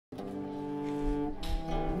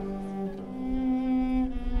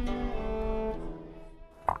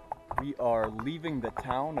are leaving the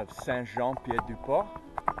town of Saint-Jean-Pied-du-Port,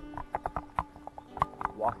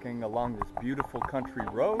 walking along this beautiful country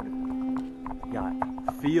road. You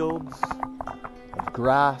got fields of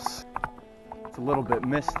grass. It's a little bit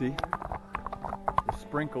misty. The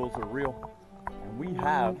sprinkles are real. And we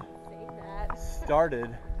have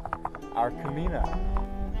started our Camino.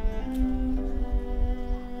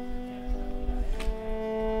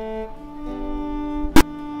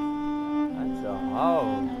 That's a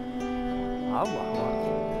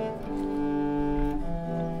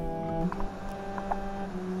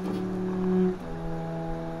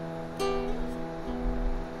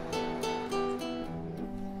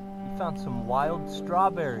We found some wild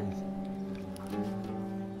strawberries.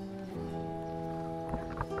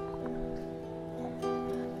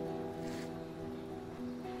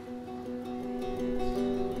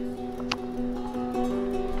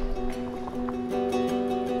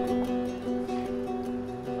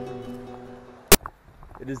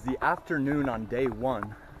 It is the afternoon on day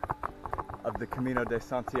one of the Camino de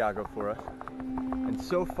Santiago for us. And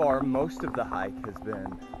so far, most of the hike has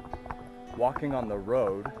been walking on the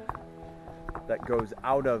road that goes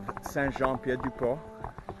out of Saint-Jean-Pied-du-Port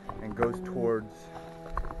and goes towards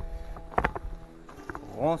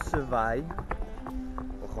Roncesvalles.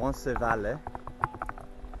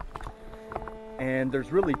 And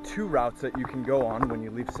there's really two routes that you can go on when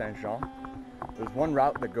you leave Saint-Jean. There's one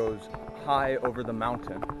route that goes high over the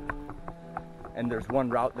mountain, and there's one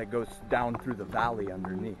route that goes down through the valley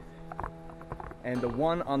underneath. And the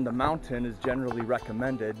one on the mountain is generally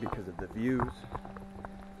recommended because of the views,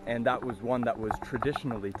 and that was one that was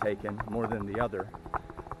traditionally taken more than the other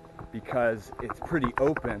because it's pretty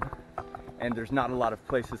open and there's not a lot of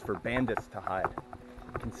places for bandits to hide.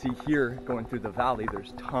 You can see here going through the valley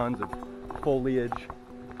there's tons of foliage,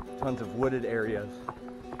 tons of wooded areas.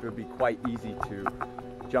 It would be quite easy to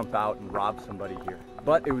jump out and rob somebody here.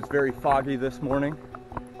 But it was very foggy this morning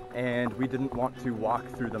and we didn't want to walk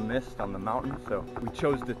through the mist on the mountain, so we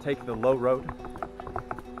chose to take the low road.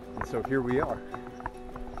 And so here we are.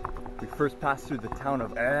 We first passed through the town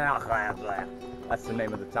of... That's the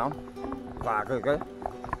name of the town.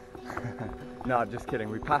 No, just kidding.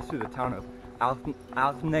 We passed through the town of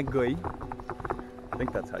Arnegoy. I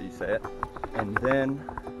think that's how you say it. And then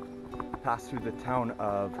passed through the town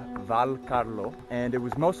of Valcarlo, and it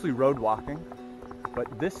was mostly road walking,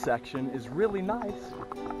 but this section is really nice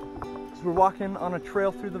because we're walking on a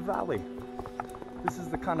trail through the valley. This is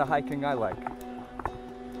the kind of hiking I like.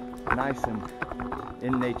 Nice and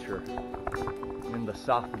in nature, in the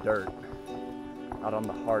soft dirt, not on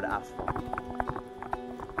the hard asphalt.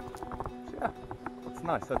 So yeah, it's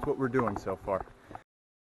nice. That's what we're doing so far.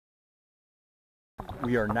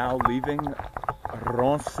 We are now leaving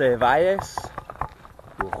Roncesvalles,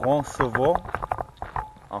 ou Roncesvalles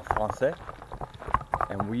en français,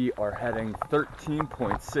 and we are heading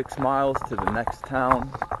 13.6 miles to the next town,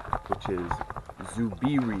 which is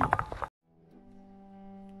Zubiri.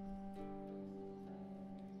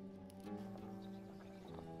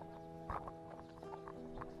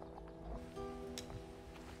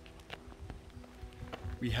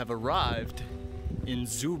 We have arrived in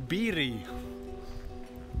Zubiri.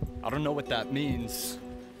 I don't know what that means,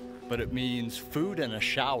 but it means food and a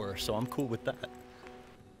shower, so I'm cool with that.